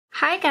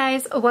Hi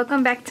guys,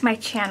 welcome back to my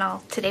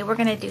channel. Today we're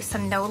going to do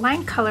some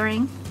no-line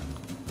coloring.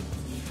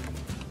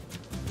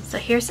 So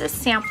here's a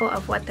sample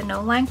of what the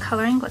no-line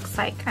coloring looks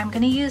like. I'm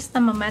going to use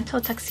the Memento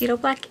Tuxedo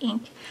Black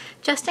ink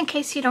just in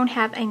case you don't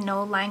have a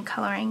no-line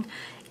coloring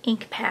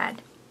ink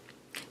pad.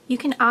 You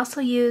can also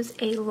use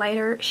a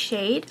lighter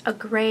shade, a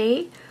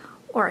gray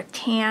or a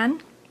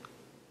tan.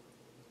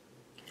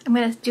 I'm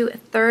going to do a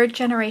third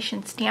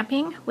generation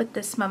stamping with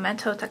this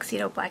Memento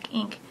Tuxedo Black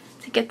ink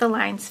to get the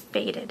lines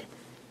faded.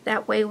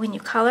 That way when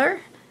you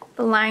color,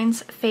 the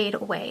lines fade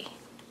away.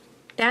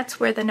 That's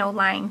where the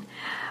no-line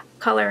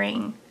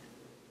coloring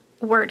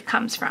word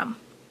comes from.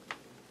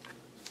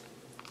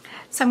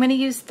 So I'm going to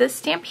use this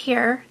stamp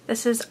here.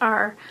 This is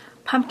our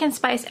Pumpkin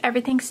Spice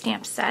Everything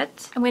stamp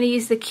set. I'm going to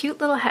use the cute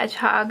little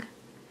hedgehog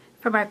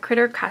from our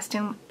Critter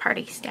Costume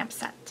Party stamp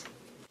set.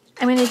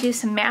 I'm going to do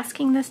some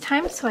masking this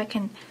time so I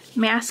can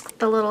mask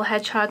the little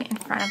hedgehog in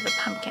front of the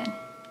pumpkin.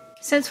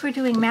 Since we're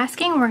doing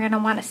masking, we're going to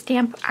want to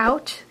stamp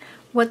out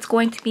what's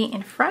going to be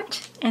in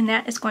front, and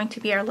that is going to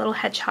be our little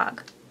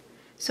hedgehog.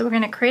 So we're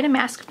going to create a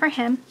mask for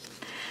him.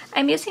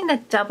 I'm using the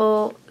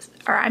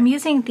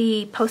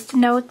Post-it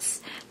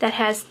notes that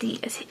has the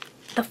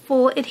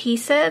full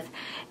adhesive.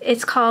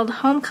 It's called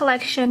Home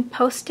Collection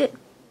Post-it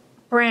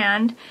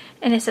brand,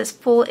 and it says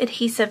full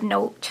adhesive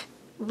note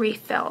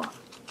refill.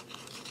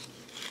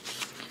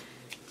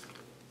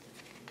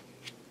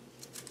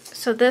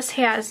 So this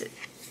has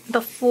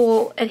the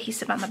full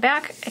adhesive on the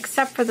back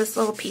except for this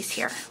little piece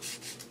here.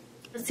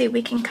 Let's see,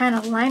 we can kind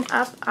of line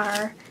up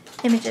our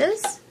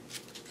images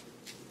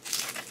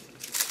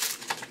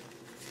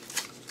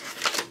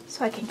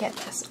so I can get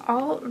this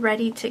all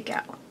ready to go.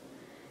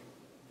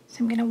 So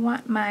I'm going to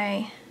want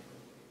my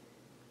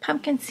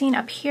pumpkin scene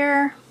up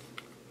here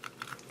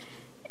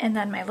and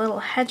then my little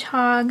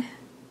hedgehog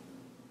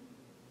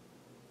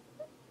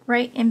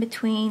right in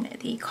between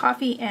the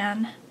coffee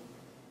and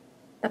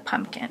the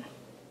pumpkin.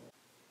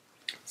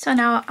 So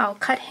now I'll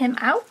cut him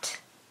out.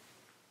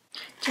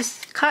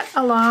 Just cut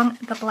along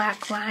the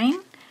black line.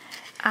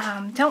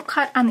 Don't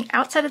cut on the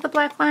outside of the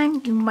black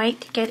line. You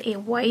might get a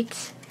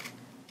white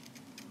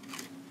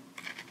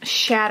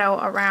shadow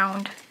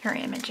around your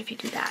image if you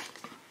do that.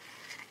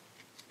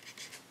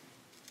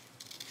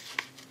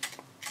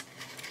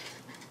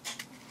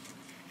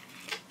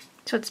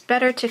 So it's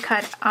better to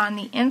cut on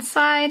the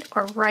inside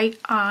or right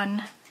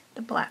on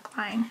the black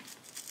line.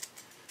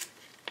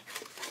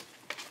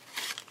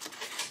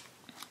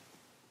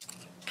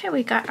 Okay,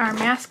 we got our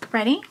mask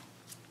ready.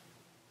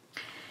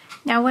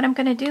 Now what I'm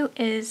going to do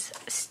is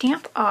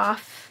stamp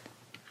off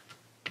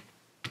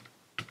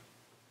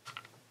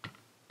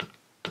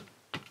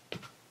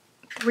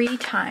three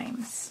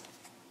times.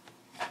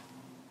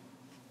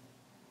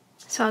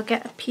 So I'll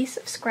get a piece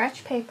of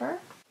scratch paper.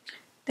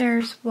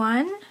 There's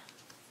 1,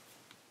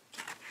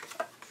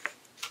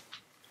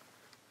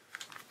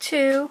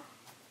 2,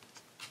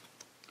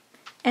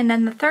 and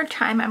then the third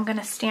time I'm going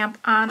to stamp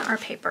on our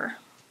paper.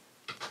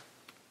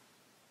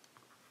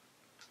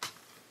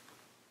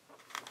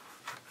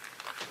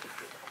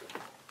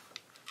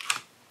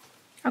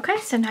 Okay,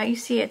 so now you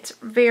see it's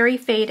very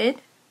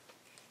faded,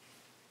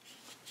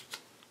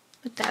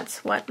 but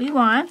that's what we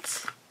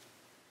want.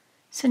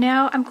 So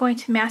now I'm going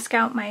to mask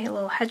out my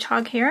little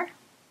hedgehog here.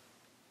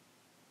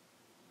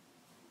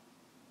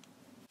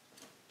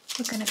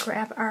 We're going to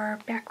grab our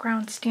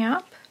background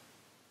stamp,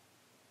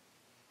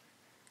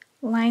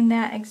 line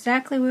that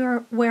exactly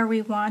where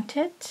we want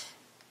it.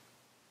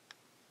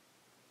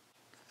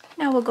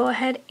 Now we'll go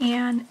ahead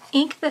and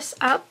ink this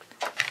up.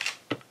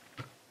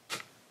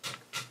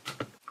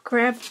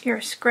 Grab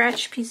your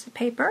scratch piece of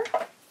paper.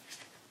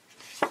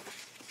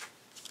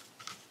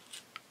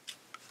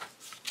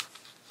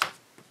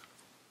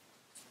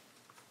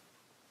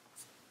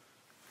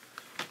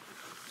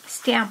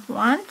 Stamp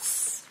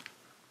once.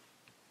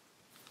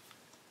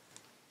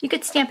 You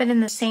could stamp it in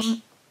the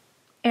same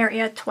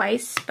area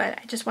twice, but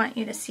I just want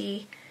you to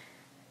see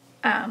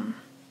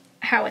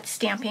how it's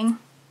stamping.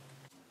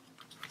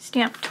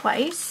 Stamp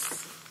twice.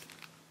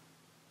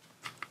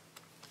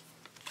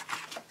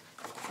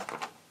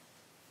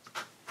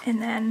 And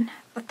then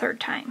the third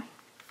time.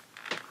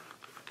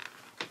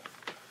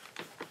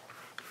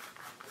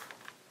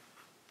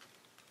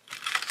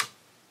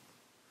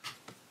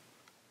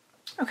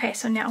 Okay,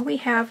 so now we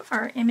have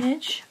our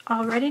image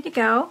all ready to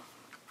go.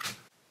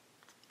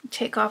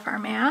 Take off our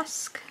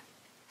mask.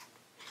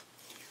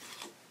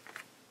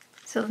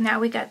 So now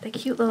we got the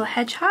cute little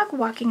hedgehog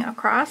walking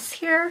across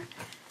here.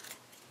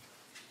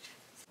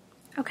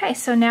 Okay,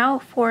 so now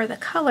for the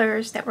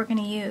colors that we're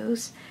going to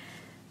use.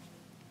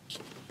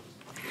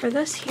 For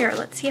this here,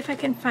 let's see if I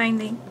can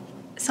find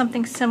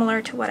something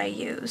similar to what I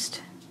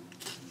used.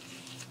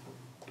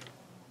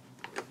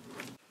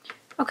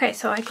 Okay,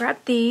 so I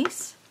grabbed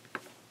these.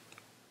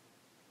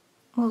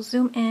 We'll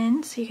zoom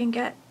in so you can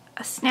get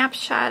a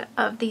snapshot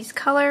of these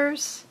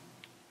colors.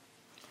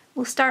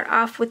 We'll start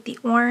off with the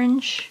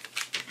orange.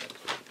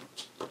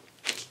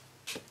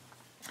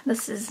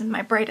 This is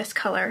my brightest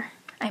color,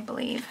 I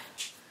believe.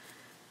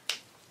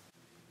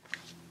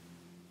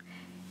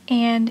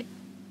 And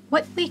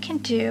what we can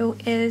do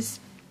is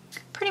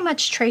pretty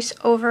much trace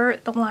over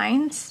the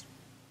lines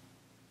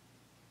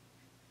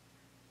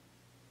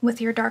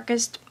with your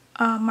darkest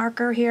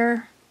marker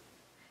here.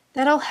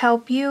 That'll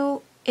help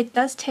you. It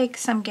does take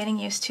some getting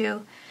used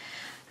to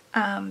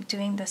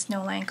doing this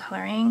no line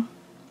coloring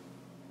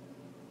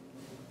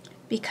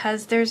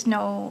because there's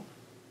no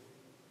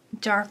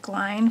dark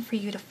line for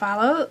you to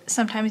follow.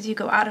 Sometimes you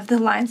go out of the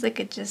lines like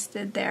it just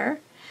did there.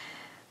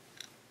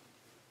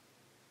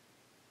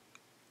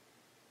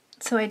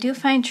 So I do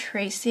find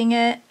tracing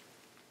it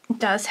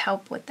does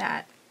help with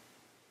that.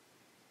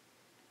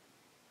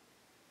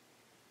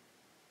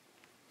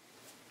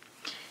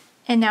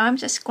 And now I'm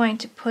just going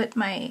to put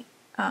my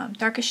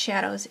darkest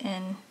shadows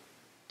in.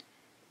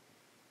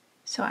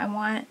 So I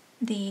want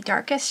the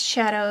darkest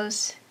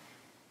shadows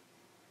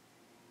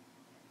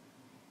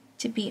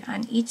to be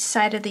on each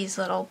side of these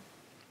little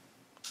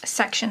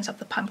sections of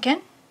the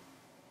pumpkin.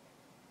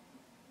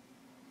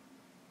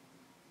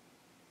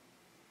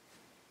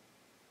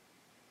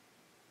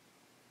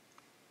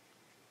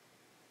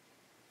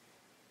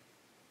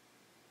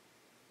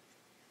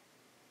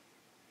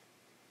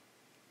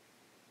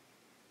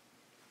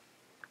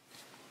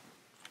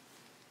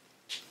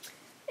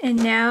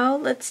 And now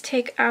let's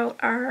take out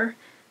our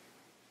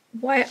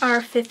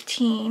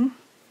YR15.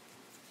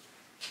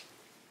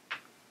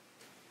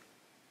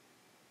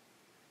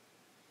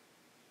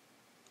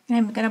 And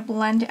I'm going to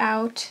blend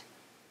out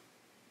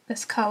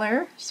this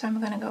color. So I'm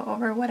going to go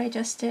over what I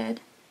just did.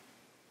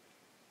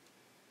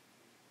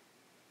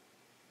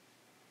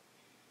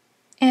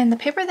 And the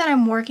paper that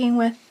I'm working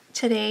with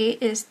today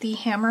is the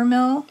Hammer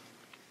Mill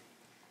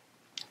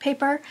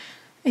paper.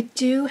 I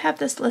do have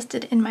this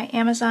listed in my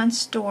Amazon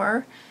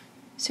store.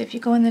 So if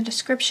you go in the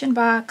description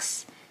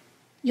box,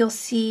 you'll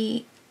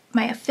see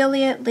my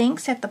affiliate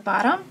links at the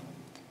bottom,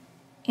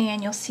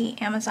 and you'll see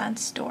Amazon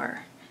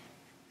store.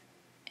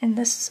 And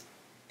this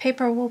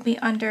paper will be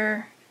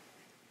under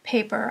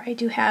paper. I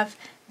do have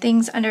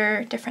things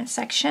under different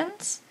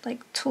sections,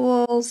 like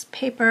tools,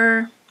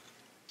 paper,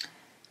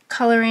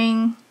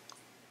 coloring.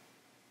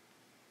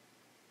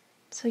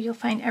 So you'll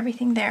find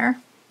everything there.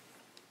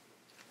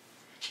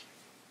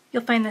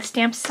 You'll find the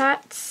stamp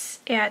sets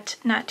at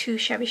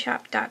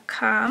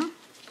nottoshabbyshop.com.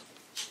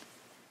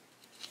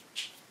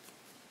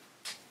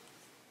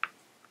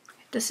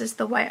 This is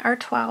the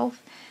YR12.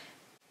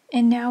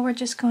 And now we're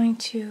just going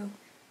to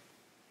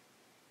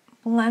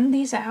blend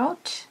these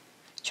out.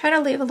 Try to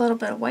leave a little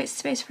bit of white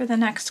space for the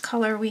next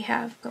color we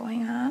have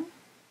going on.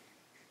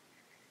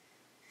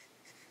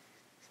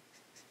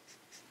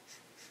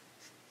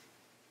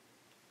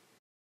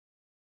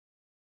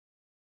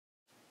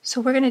 So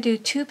we're going to do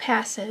 2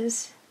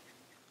 passes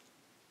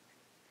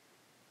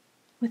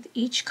with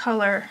each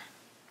color.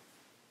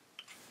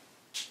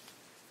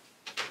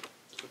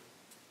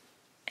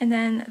 And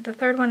then the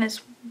third one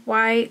is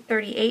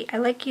Y38. I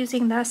like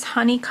using this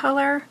honey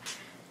color.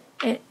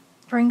 It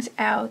brings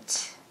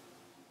out,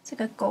 it's like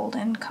a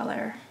golden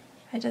color.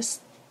 I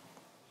just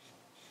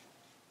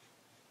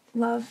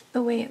love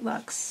the way it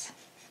looks.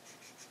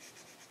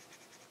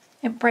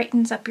 It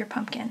brightens up your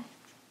pumpkin.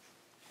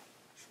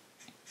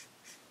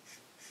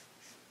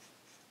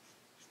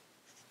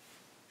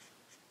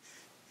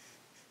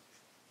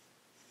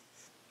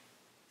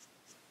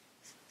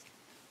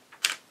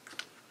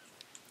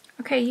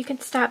 Okay, you can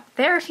stop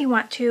there if you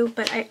want to,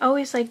 but I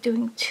always like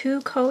doing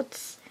 2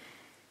 coats.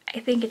 I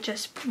think it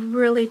just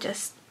really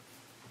just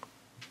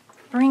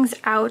brings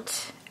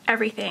out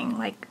everything.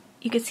 Like,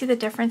 you can see the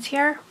difference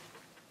here.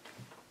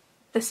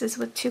 This is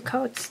with 2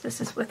 coats,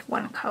 this is with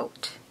 1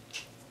 coat.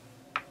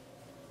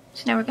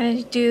 So now we're going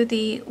to do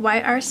the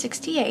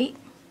YR68.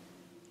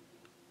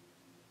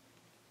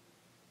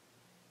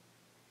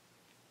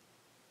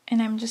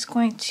 And I'm just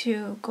going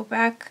to go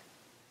back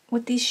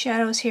with these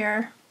shadows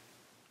here.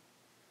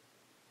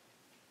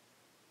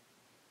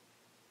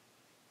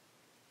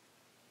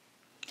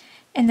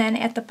 And then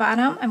at the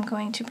bottom, I'm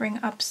going to bring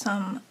up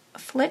some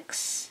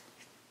flicks.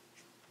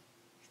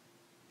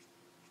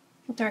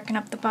 We'll darken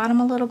up the bottom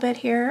a little bit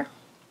here.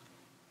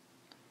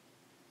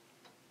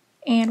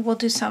 And we'll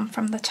do some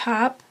from the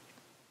top.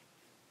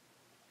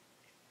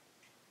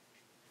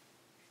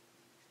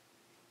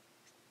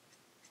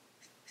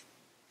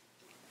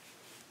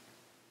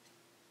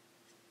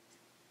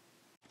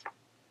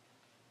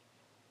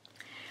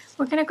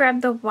 We're going to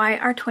grab the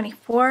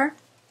YR24.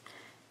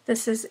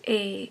 This is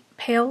a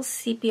pale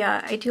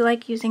sepia. I do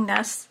like using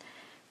this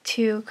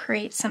to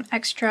create some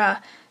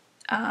extra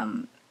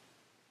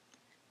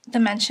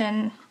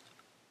dimension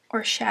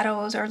or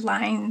shadows or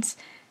lines.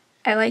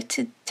 I like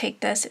to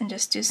take this and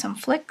just do some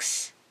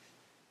flicks.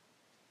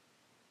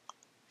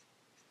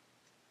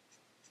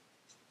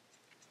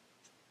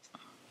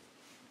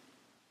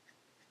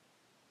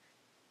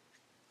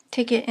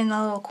 Take it in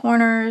the little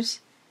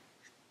corners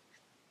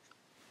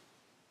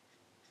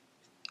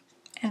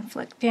and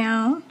flick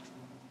down.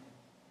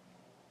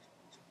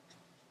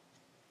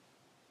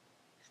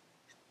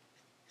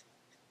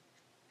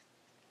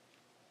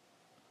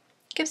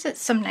 Gives it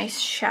some nice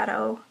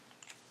shadow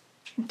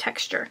and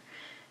texture.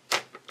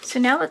 So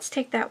now let's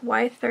take that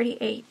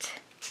Y38,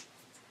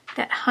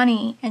 that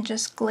honey, and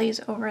just glaze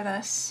over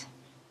this.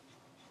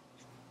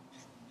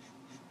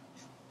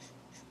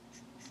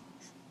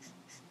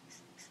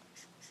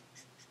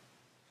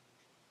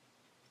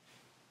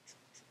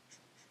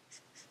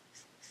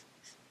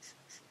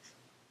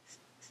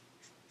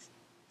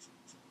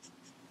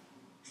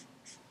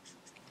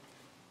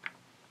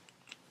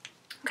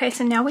 Okay,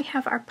 so now we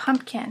have our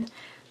pumpkin.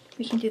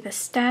 We can do the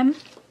stem.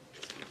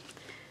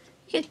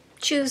 You could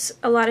choose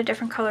a lot of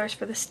different colors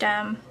for the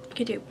stem. You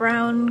could do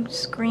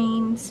browns,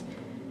 greens.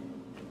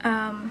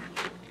 I'm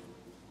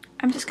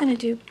just going to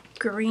do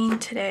green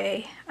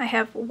today. I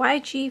have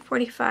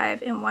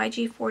YG45 and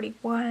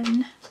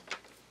YG41.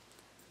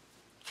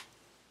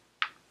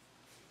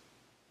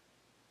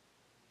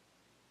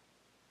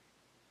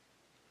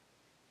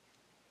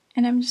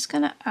 And I'm just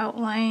going to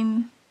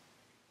outline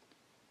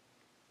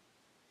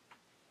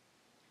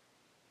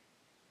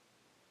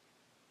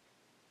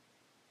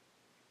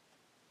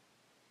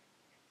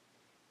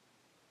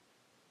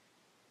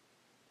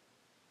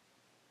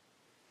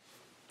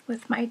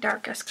with my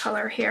darkest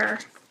color here,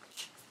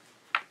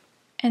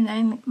 and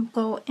then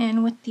go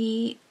in with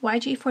the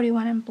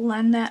YG41 and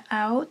blend that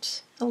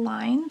out, the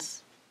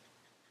lines.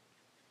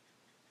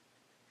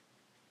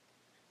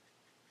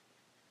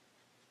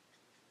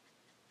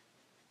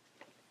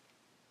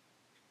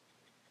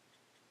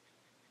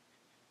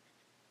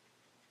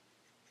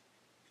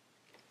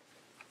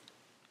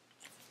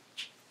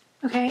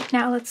 Okay,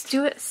 now let's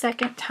do it a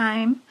second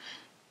time.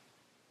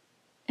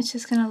 It's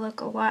just going to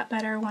look a lot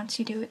better once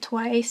you do it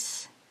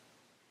twice.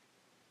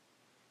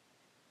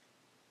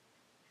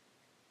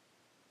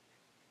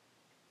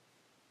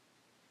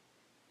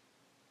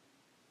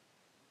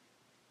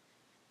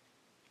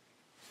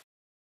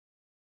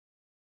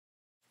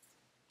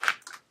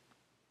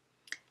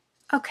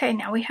 Okay,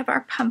 now we have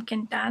our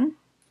pumpkin done.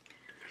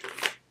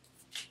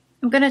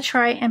 I'm going to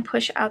try and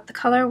push out the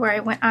color where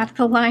I went out of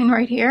the line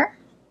right here.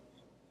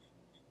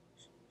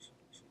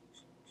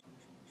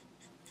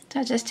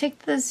 So just take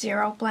the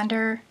zero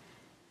blender.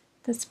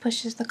 This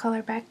pushes the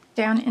color back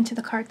down into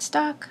the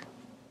cardstock.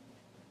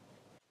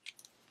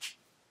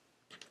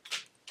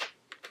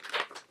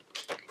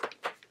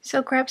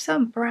 So grab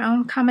some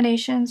brown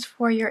combinations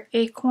for your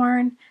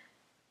acorn.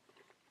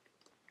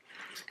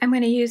 I'm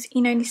going to use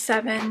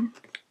E97,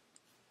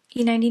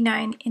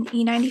 E99, and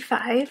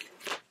E95.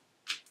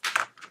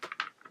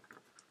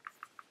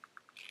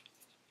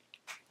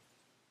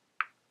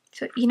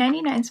 So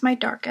E99 is my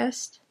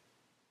darkest,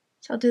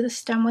 so I'll do the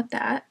stem with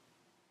that.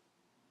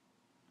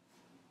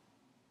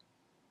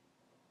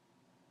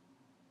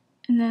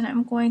 And then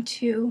I'm going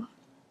to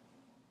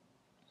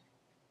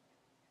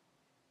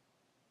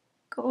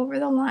go over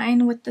the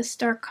line with this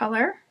dark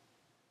color.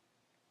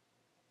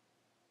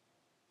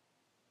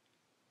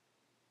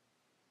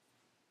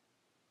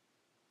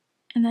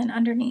 And then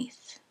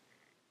underneath.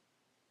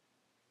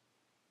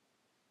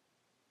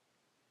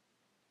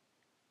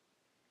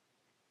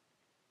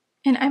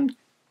 And I'm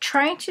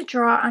trying to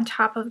draw on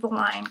top of the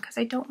line because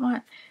I don't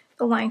want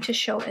the line to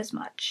show as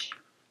much.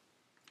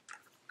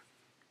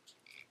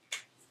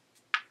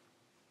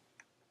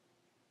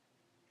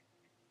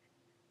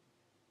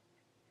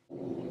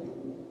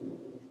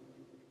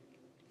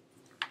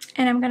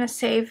 And I'm going to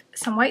save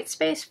some white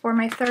space for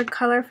my third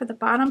color for the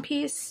bottom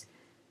piece,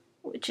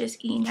 which is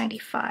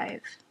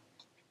E95.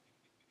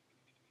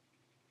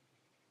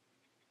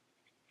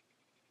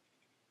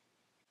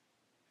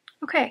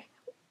 Okay,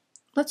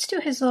 let's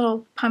do his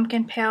little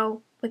pumpkin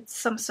pail with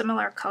some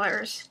similar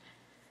colors.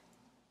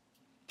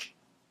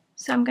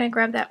 So I'm going to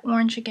grab that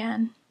orange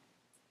again.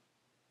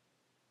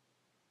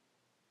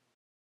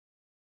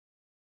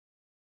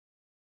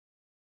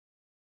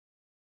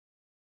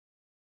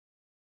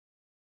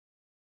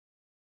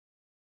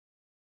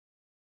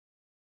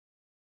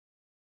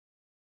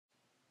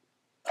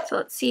 So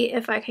let's see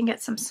if I can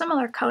get some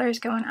similar colors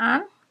going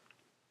on.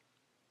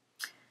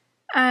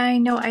 I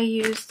know I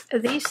used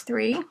these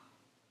three.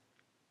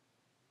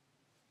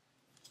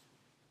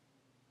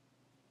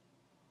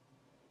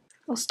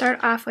 We'll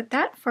start off with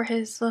that for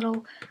his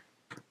little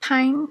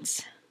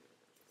pines.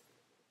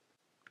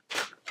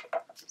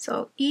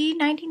 So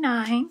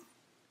E99.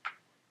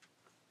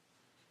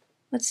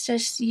 Let's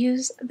just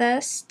use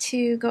this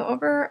to go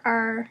over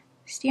our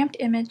stamped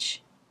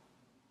image.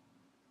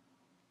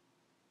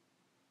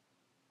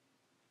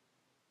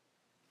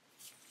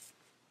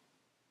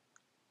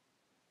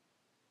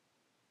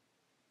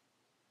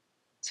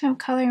 So I'm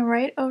coloring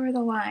right over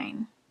the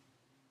line.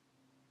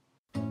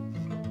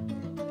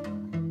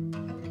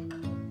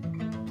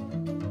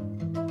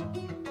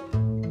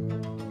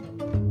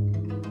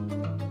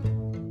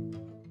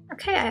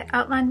 Okay, I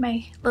outlined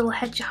my little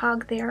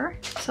hedgehog there,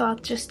 so I'll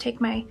just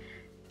take my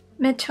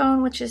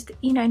mid-tone, which is the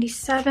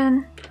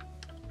E97.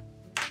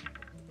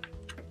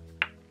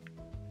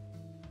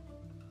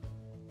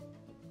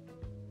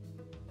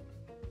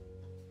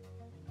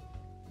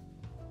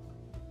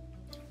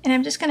 And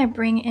I'm just going to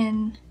bring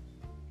in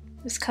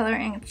this color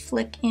and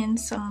flick in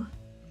some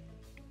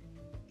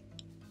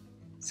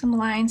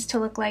lines to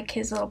look like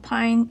his little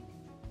pine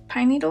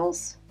pine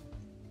needles.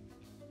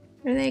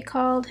 What are they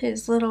called?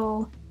 His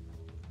little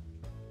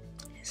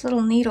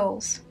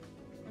needles.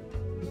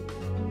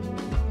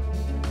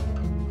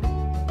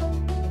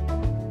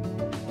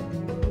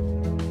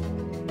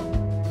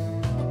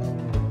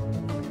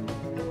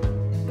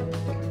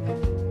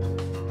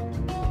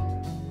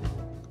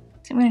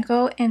 So I'm going to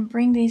go and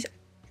bring these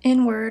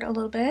inward a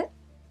little bit.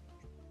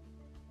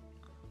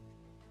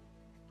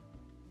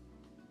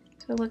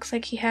 So it looks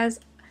like he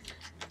has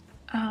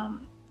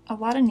a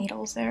lot of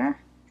needles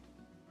there.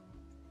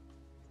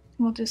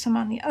 We'll do some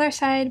on the other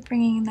side,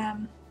 bringing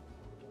them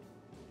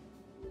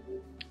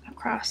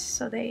across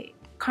so they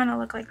kind of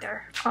look like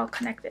they're all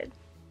connected.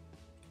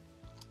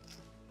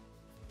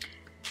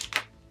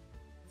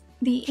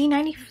 The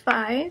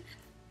E95,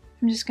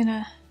 I'm just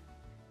gonna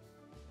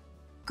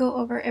go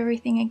over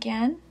everything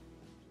again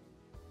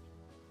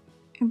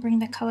and bring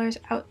the colors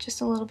out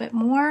just a little bit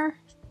more.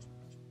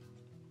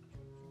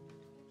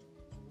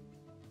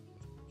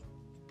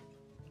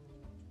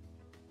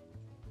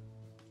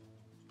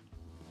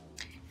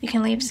 You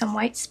can leave some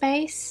white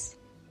space.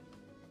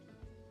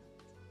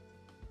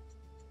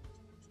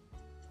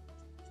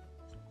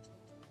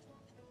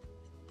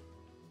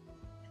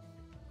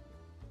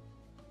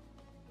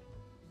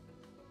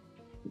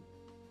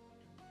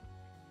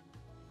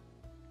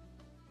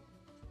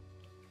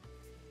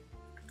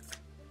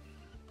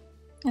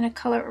 And a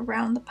color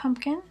around the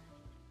pumpkin.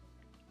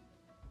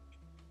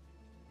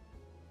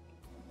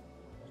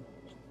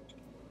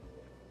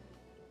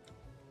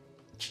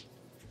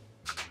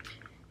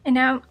 And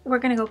now we're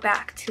going to go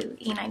back to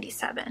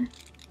E97.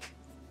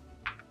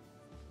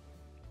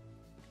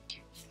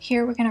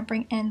 Here we're going to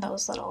bring in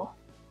those little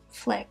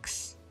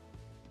flicks.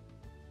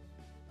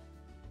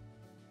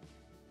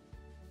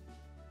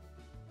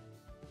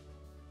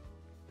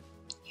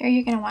 Here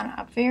you're going to want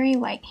a very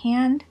light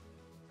hand.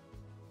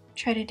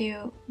 Try to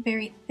do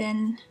very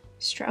thin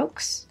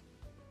strokes.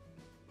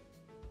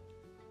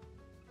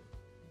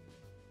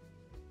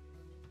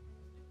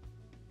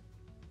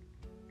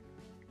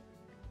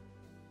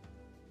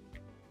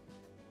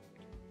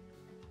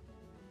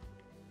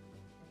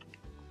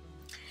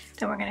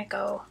 Then we're going to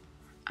go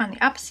on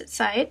the opposite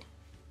side.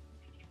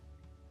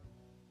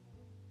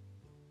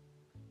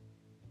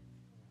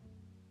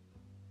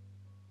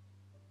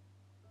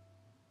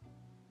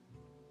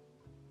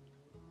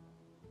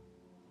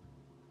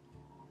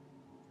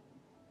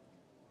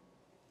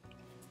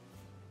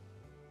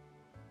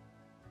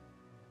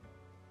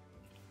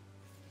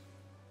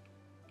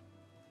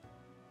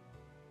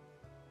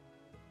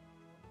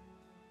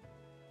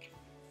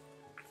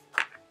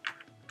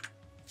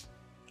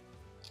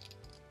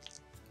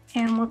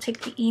 And we'll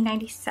take the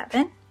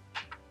E97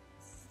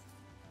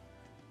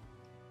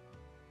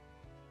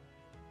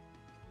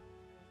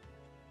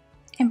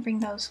 and bring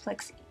those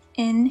flicks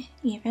in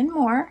even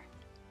more.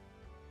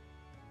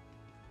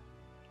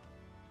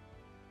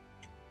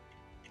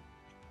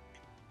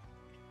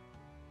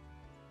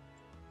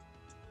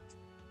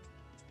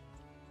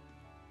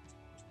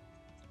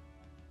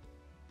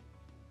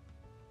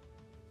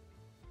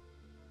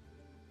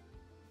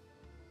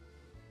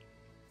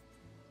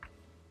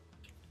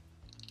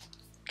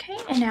 Okay,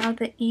 and now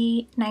the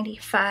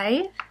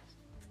E95.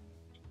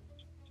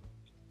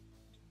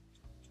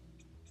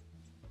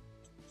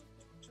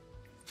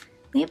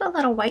 Leave a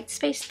little white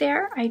space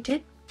there. I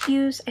did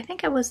use, I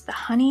think it was the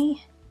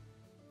honey,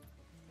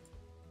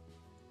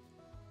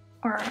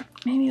 or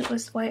maybe it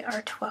was white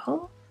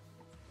R12.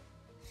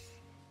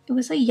 It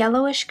was a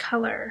yellowish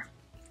color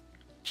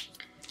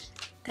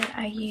that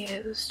I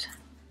used.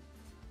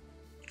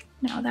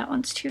 No, that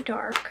one's too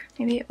dark.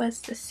 Maybe it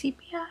was the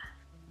sepia.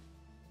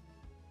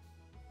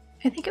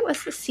 I think it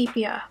was the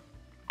sepia.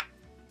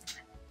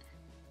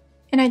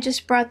 And I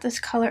just brought this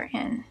color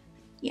in.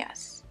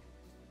 Yes.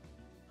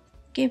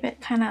 Gave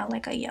it kind of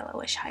like a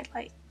yellowish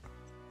highlight.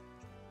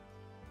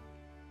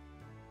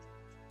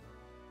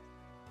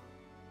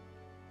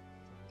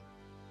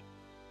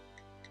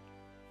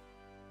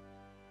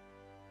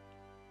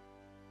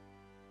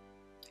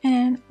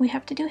 And we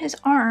have to do his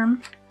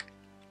arm.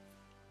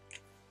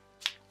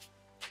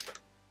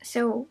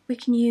 So we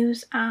can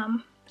use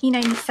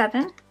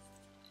E97.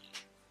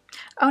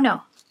 Oh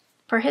no,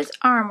 for his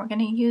arm, we're going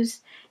to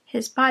use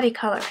his body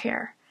color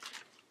here.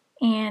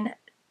 And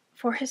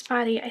for his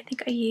body, I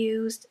think I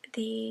used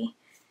the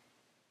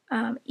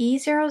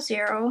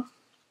E00.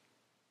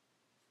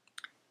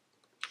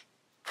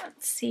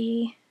 Let's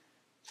see,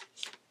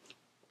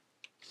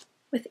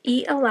 with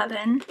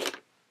E11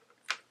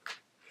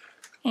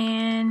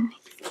 and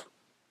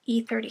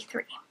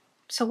E33.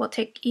 So we'll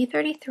take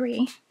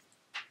E33.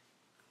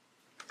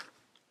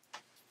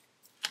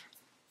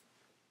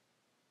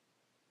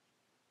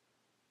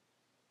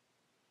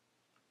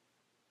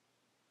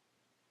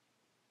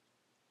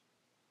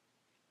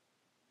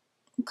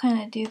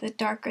 Kind of do the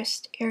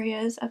darkest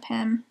areas of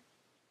him.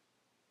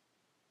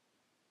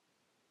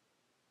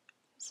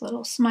 His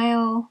little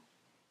smile.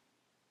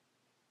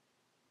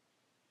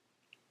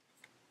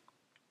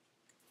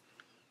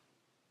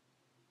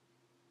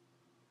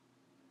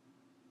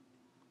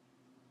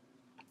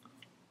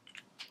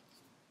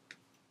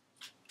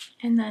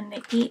 and then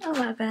the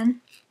E11.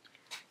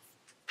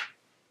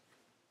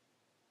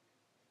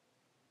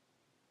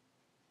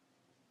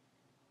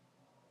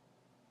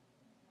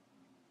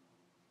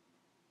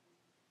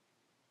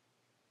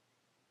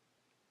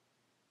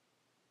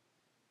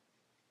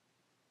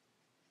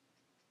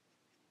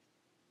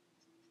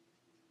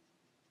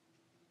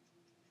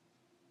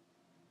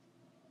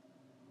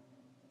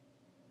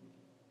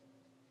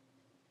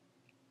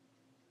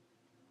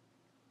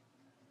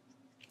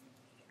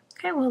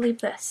 Okay, we'll leave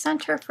the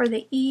center for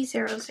the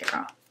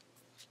E00.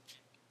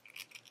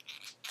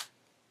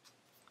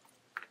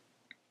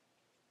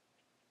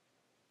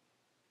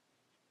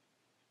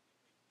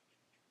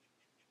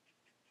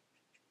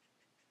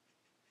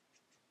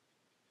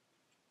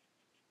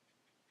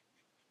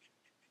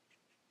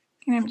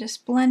 And I'm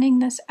just blending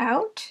this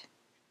out.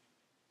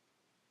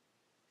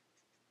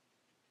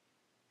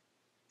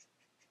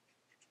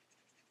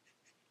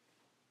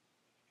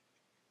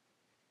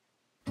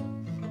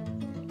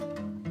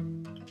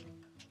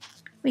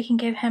 We can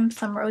give him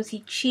some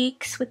rosy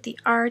cheeks with the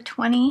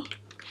R20.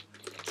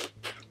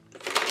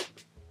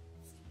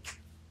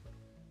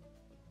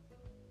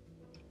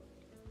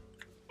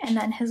 And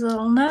then his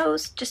little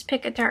nose, just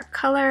pick a dark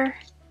color.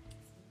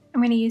 I'm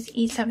going to use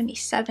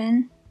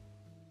E77.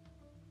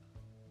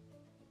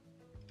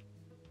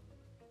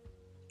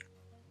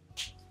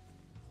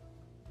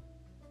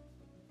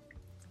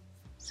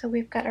 So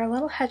we've got our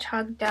little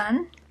hedgehog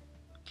done.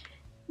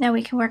 Now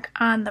we can work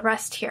on the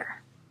rest here.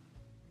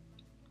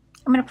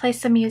 I'm going to play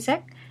some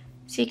music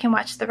so you can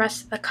watch the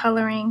rest of the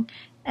coloring,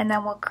 and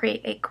then we'll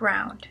create a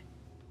ground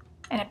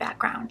and a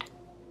background.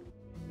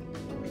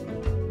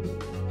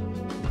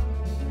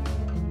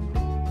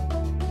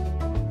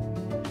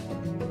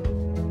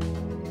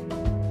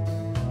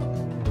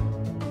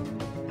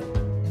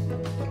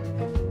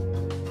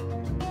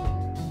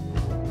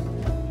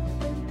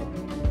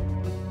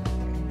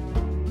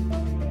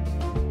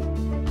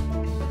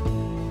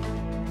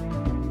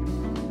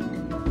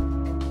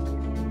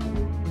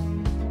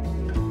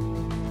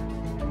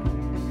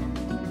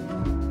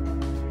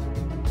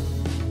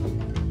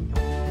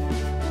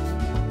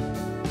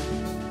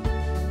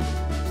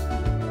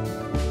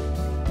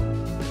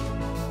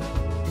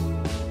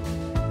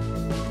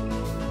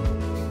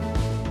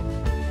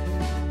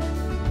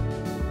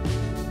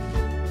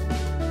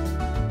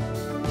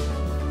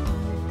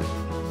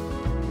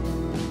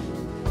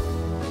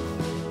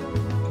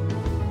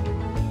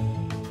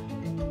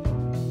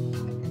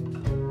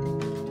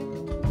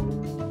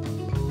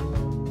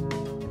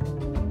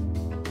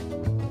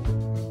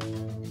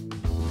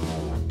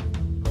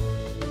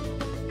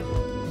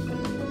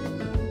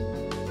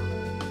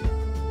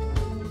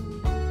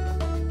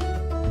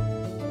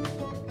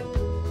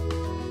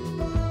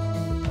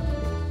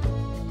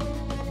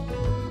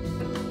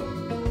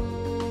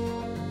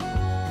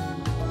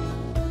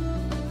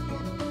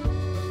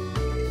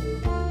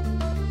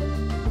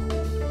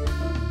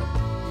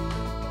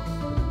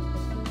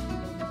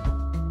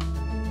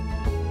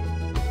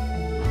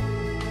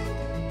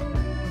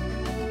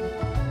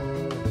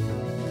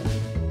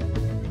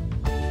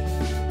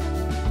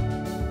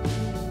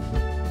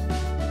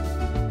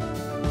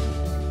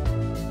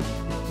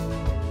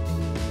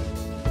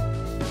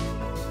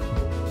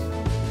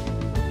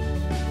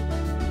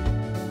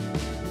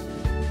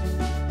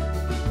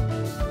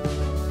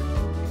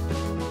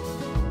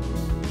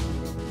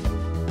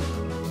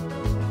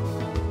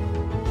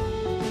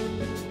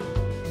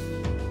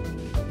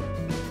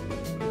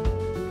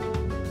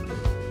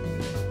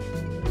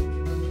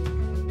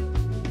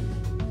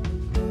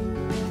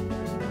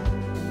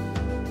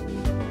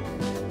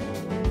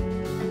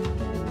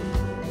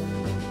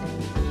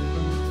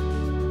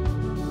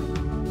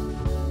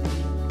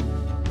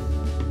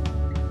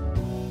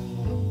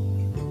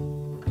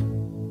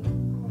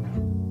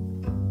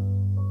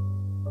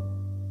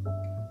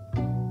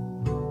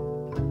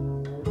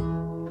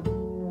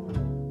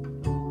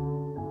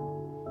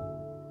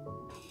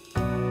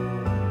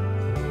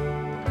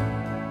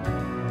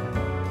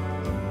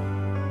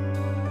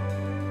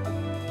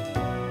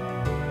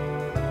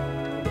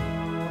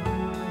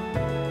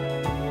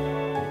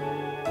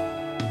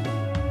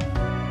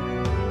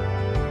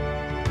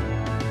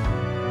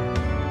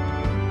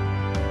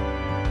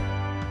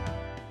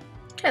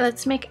 Okay,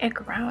 let's make a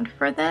ground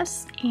for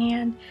this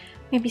and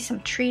maybe some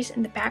trees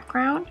in the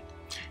background.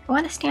 I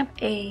want to stamp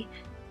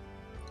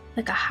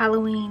like a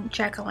Halloween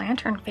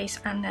jack-o'-lantern face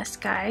on this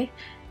guy,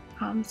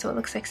 so it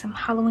looks like some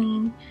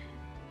Halloween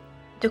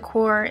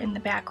decor in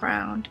the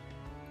background.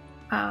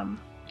 The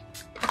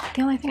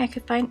only thing I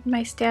could find in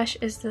my stash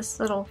is this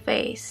little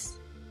face,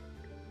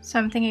 so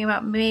I'm thinking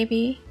about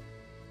maybe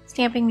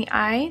stamping the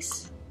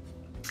eyes.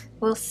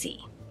 We'll see.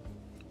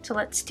 So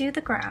let's do the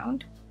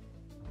ground.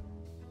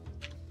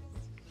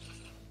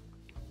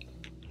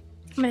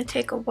 I'm going to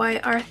take a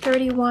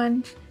YR31.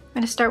 I'm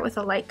going to start with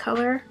a light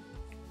color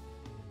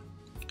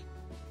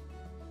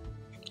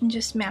and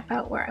just map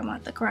out where I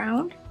want the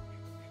ground.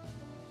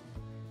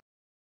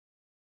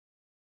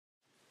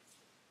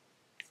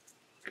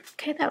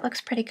 Okay, that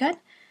looks pretty good.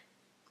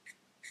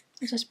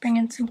 I'll just bring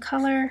in some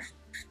color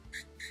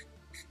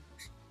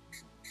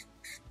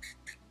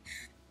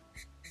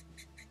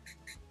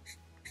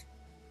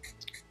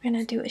I'm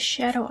going to do a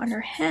shadow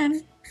under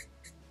him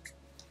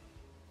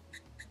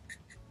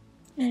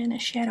and a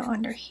shadow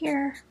under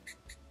here.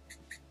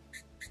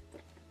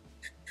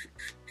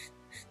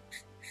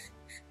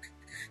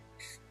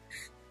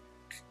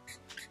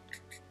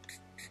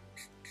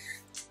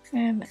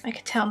 And I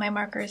could tell my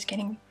marker is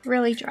getting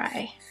really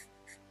dry.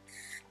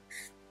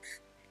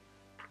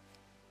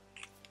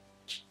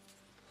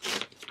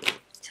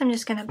 So I'm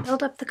just going to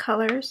build up the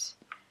colors.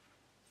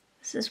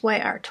 This is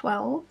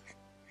YR12.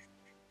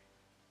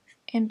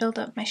 And build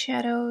up my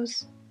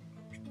shadows.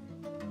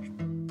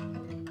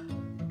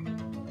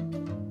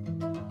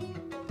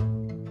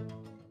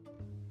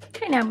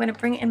 Okay, now I'm going to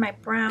bring in my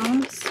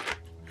browns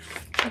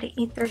at an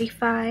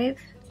E35.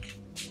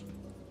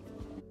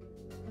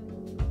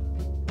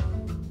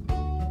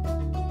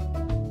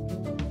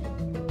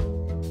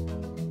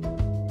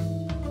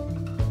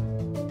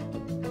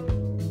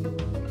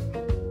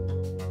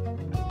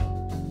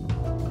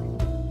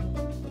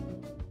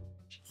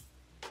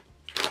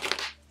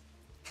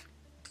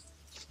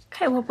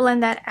 Okay, we'll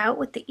blend that out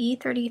with the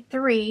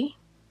E33.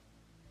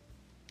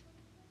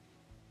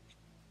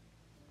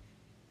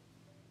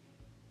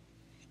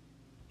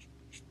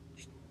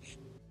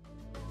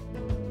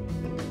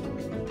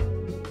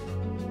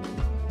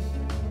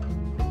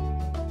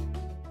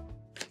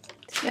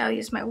 So I'll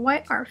use my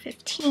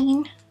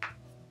YR15.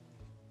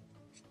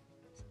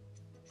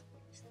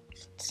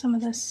 Some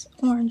of this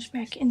orange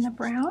back in the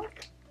brown.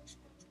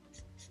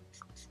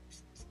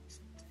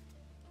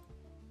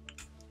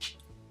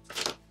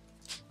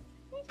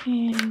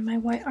 And my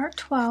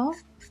YR12.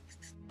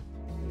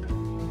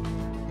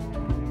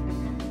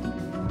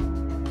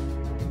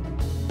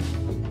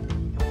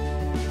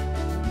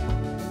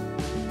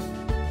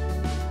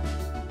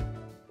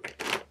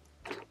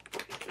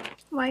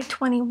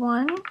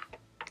 Y21.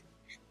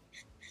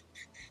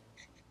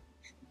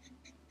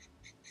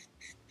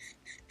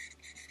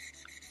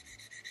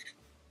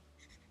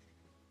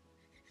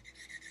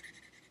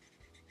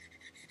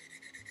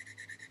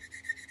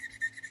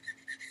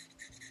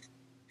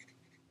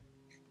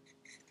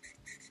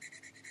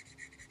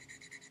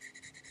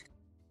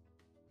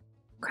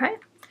 Okay,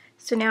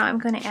 so now I'm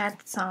going to add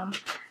some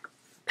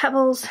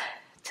pebbles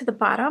to the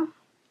bottom.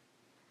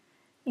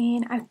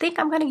 And I think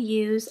I'm going to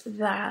use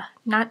the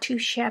Not Too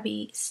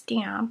Shabby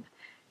stamp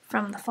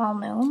from the Fall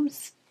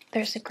Gnomes.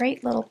 There's a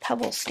great little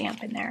pebble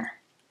stamp in there.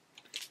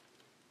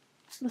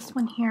 This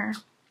one here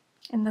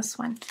and this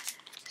one.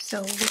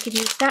 So we could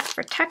use that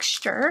for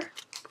texture.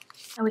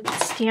 And we could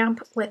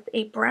stamp with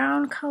a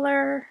brown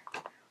color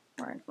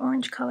or an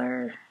orange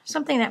color,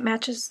 something that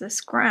matches this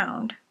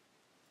ground.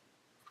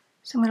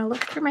 So I'm going to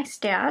look through my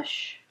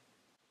stash.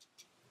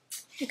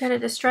 I got a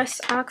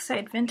Distress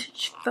Oxide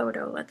vintage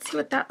photo. Let's see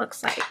what that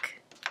looks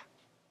like.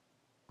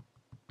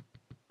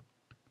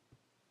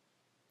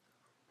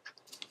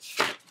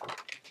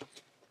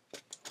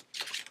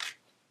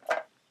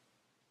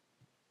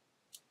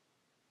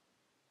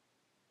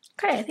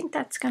 Okay, I think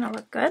that's going to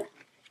look good.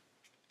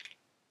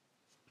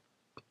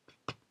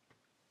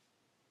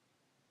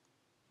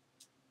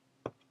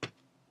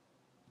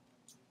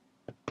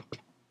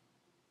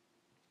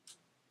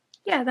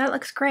 Yeah, that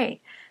looks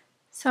great.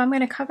 So I'm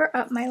going to cover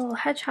up my little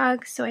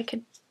hedgehog so I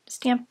could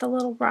stamp the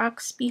little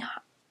rocks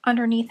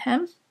underneath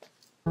him.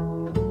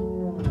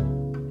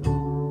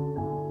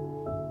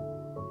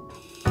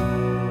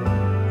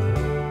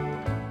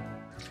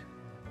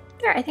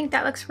 There, I think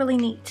that looks really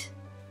neat.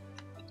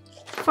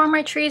 For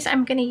my trees,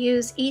 I'm going to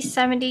use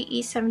E70,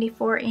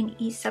 E74, and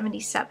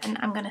E77.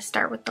 I'm going to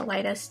start with the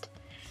lightest,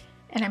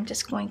 and I'm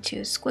just going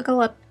to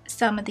squiggle up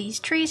some of these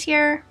trees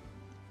here.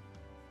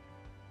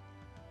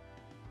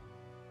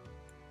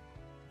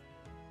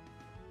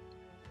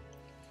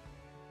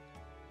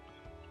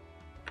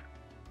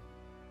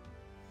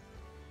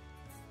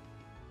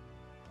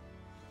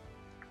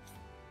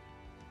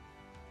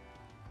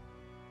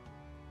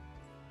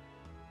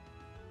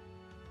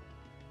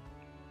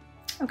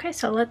 Okay,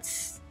 so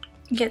let's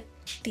get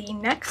the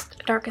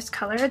next darkest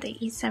color, the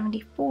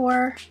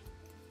E74.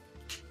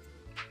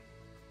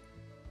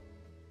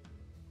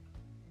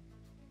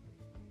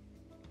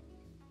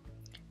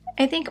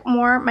 I think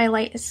my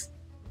light is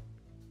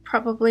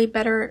probably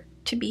better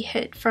to be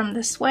hit from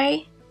this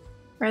way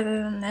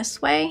rather than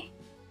this way.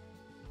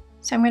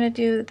 So I'm going to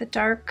do the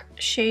dark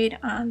shade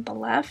on the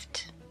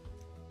left.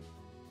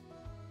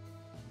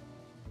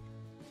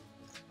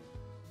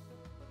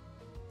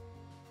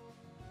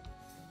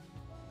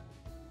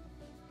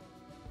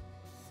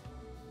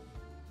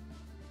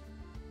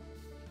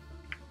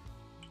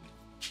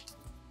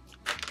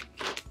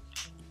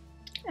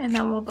 And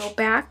then we'll go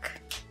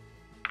back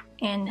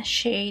and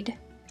shade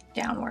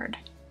downward.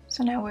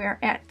 So now we are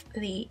at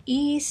the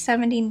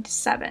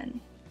E77.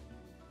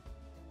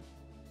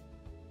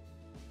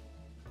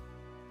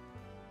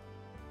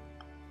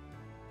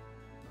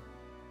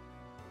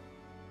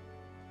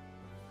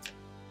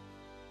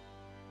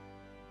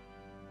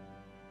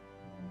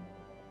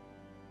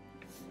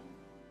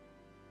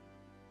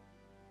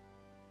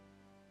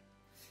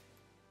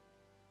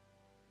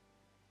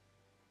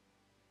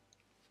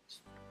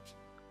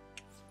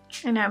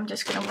 And now I'm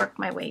just going to work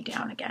my way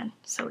down again.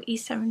 So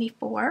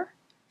E74,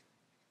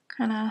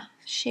 kind of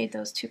shade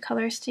those two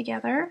colors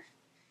together.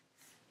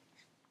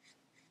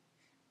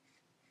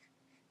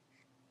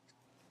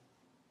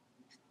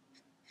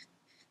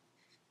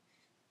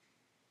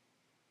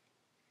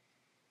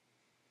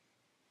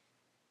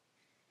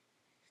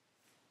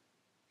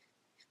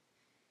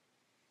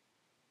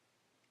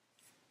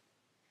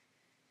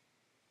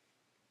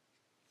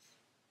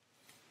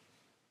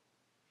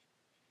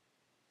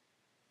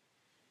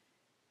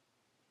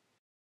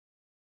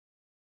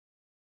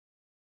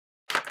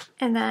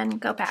 And then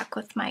go back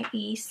with my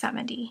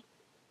E70.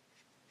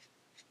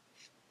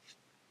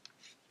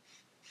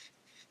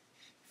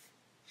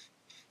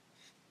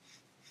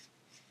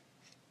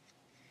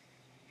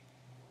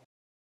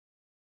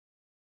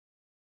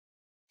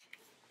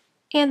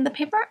 And the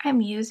paper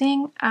I'm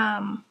using,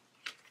 I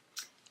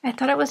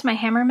thought it was my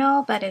hammer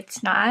mill, but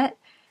it's not.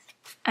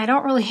 I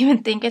don't really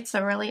even think it's a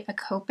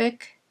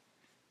Copic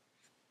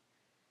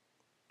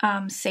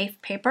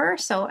safe paper,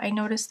 so I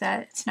noticed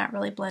that it's not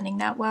really blending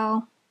that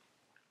well.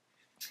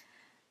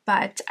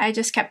 But I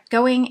just kept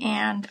going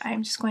and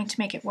I'm just going to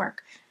make it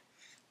work.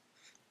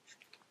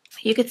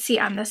 You could see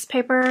on this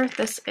paper,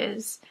 this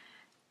is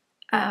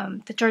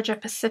the Georgia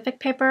Pacific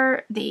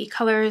paper. The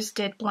colors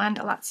did blend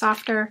a lot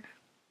softer.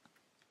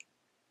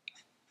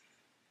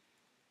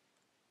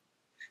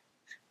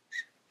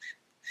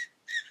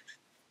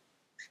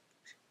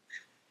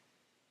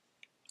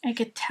 I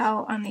could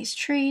tell on these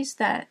trees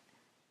that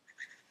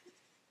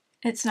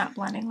it's not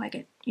blending like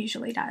it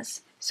usually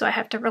does. So I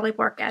have to really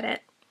work at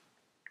it.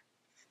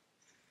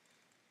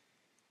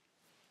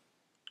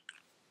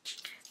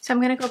 So I'm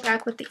going to go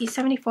back with the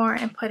E74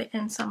 and put it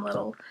in some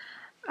little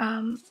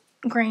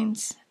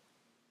grains,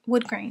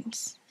 wood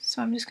grains.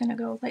 So I'm just going to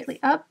go lightly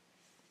up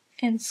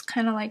and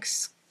kind of like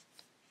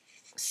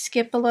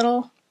skip a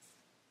little.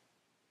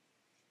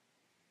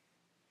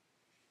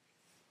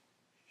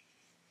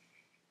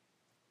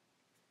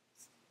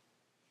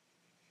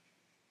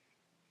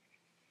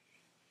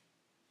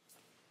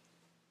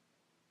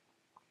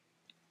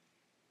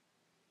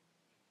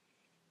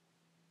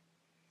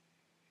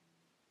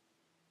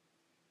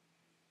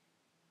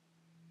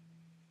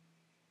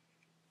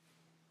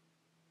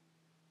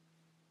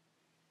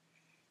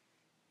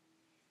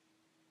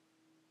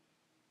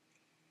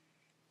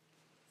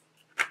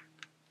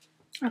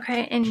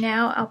 Okay, and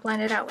now I'll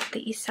blend it out with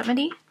the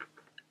E70.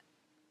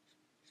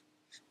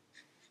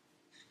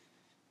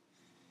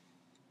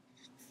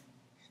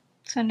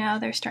 So now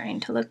they're starting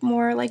to look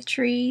more like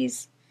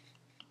trees.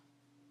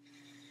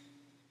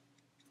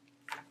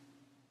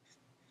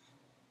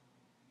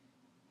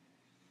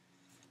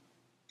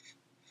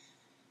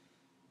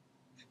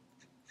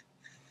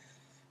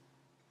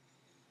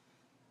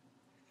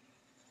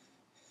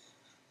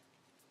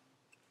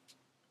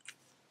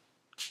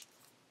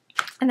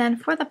 And then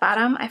for the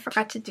bottom, I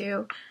forgot to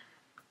do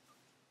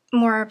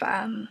more of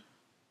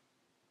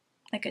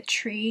like a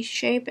tree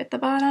shape at the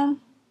bottom.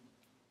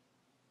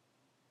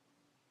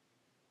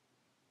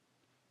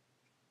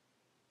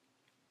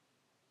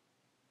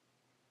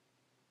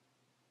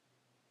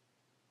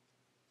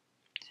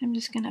 So I'm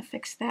just going to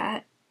fix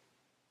that.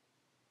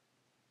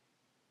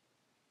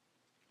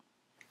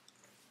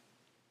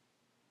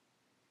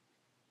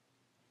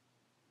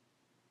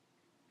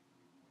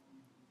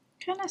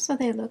 Kind of so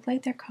they look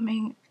like they're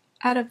coming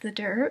out of the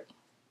dirt.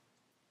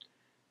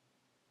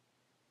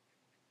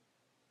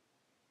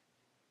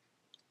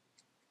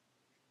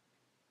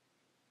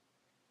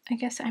 I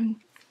guess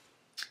I'm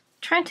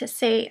trying to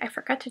say I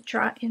forgot to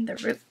draw in the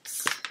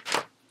roots.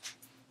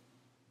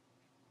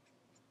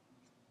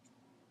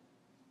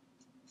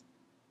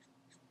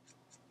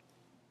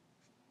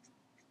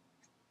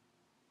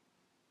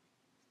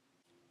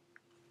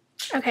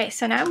 Okay,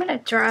 so now I'm going to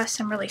draw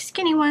some really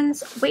skinny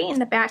ones way in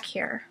the back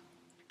here.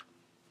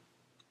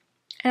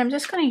 And I'm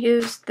just going to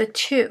use the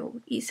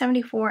two,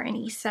 E74 and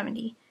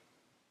E70.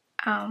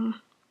 Kind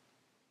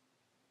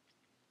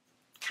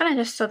of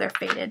just so they're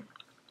faded.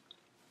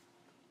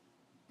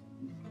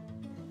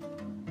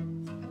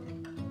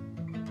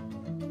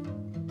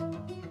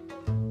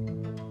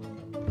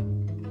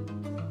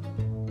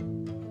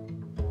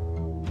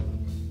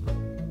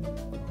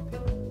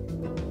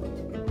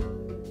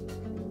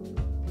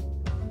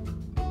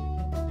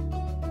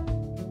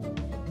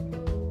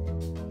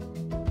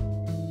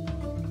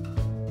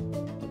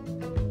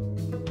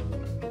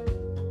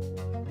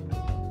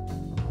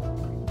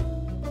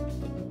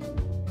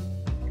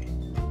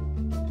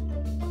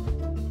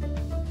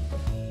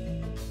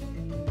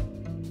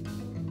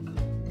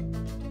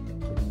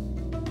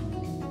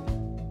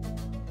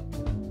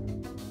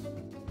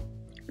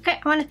 Okay,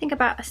 I want to think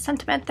about a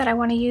sentiment that I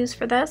want to use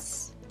for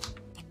this.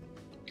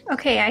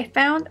 Okay, I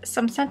found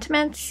some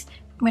sentiments.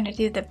 I'm going to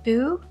do the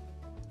Boo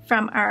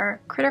from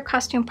our Critter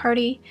Costume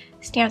Party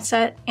stamp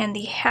set and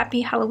the Happy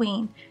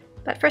Halloween.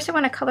 But first I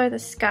want to color the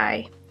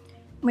sky.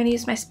 I'm going to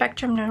use my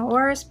Spectrum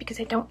Noirs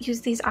because I don't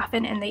use these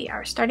often and they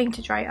are starting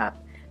to dry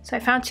up. So I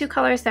found two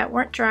colors that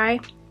weren't dry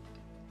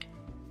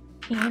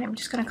and I'm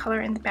just going to color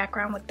in the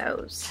background with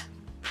those.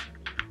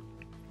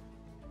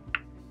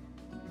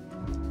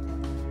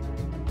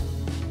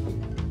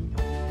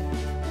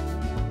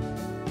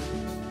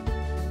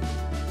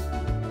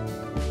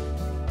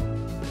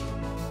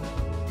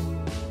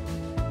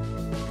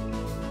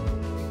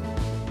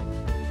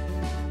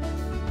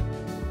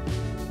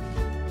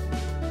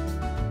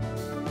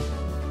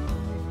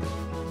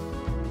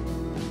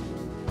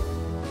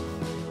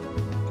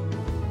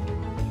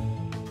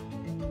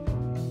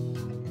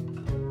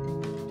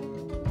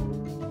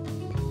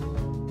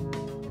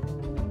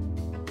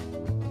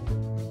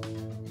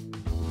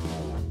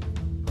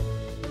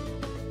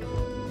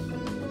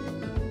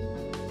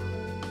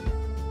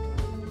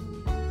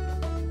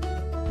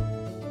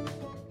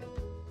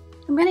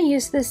 going to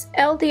use this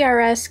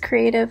LDRS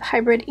Creative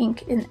Hybrid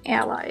ink in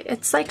Ally.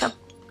 It's like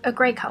a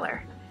gray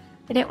color.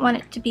 I didn't want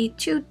it to be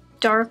too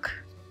dark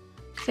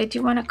because I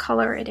do want to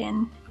color it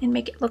in and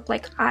make it look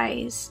like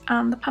eyes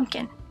on the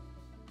pumpkin.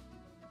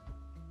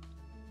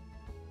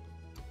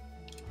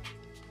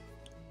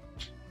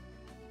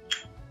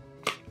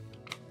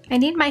 I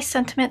need my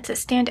sentiment to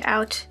stand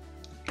out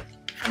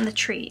from the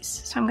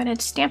trees, so I'm going to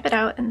stamp it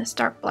out in this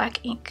dark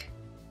black ink.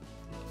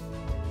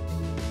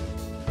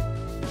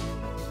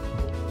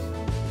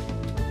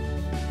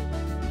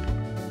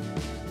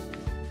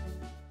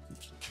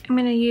 I'm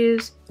going to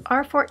use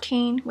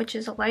R14, which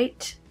is a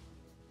light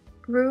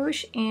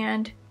rouge,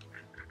 and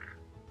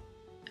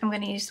I'm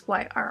going to use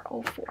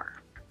YR04.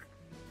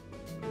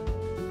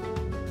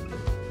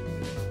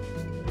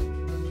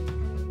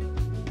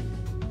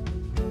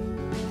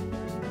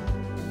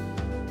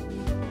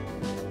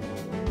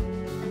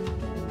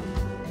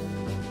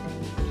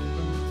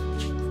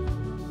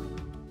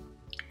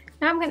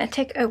 Now I'm going to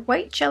take a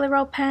white Jelly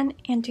Roll pen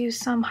and do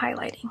some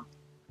highlighting.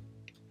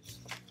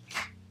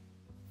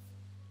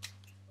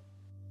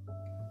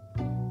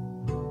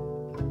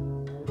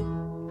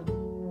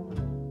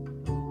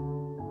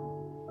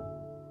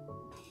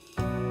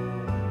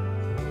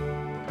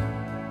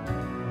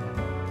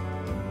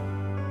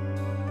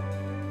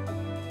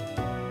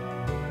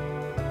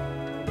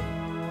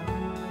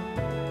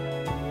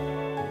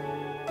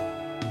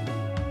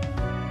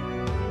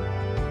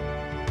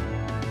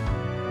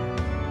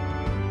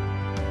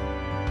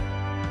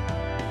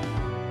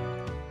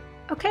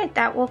 Okay,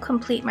 that will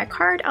complete my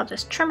card. I'll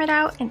just trim it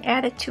out and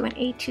add it to an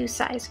A2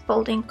 size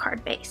folding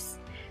card base.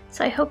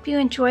 So I hope you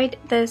enjoyed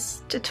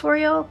this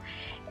tutorial,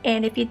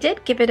 and if you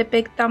did, give it a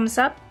big thumbs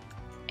up,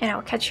 and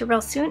I'll catch you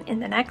real soon in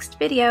the next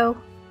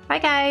video. Bye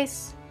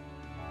guys!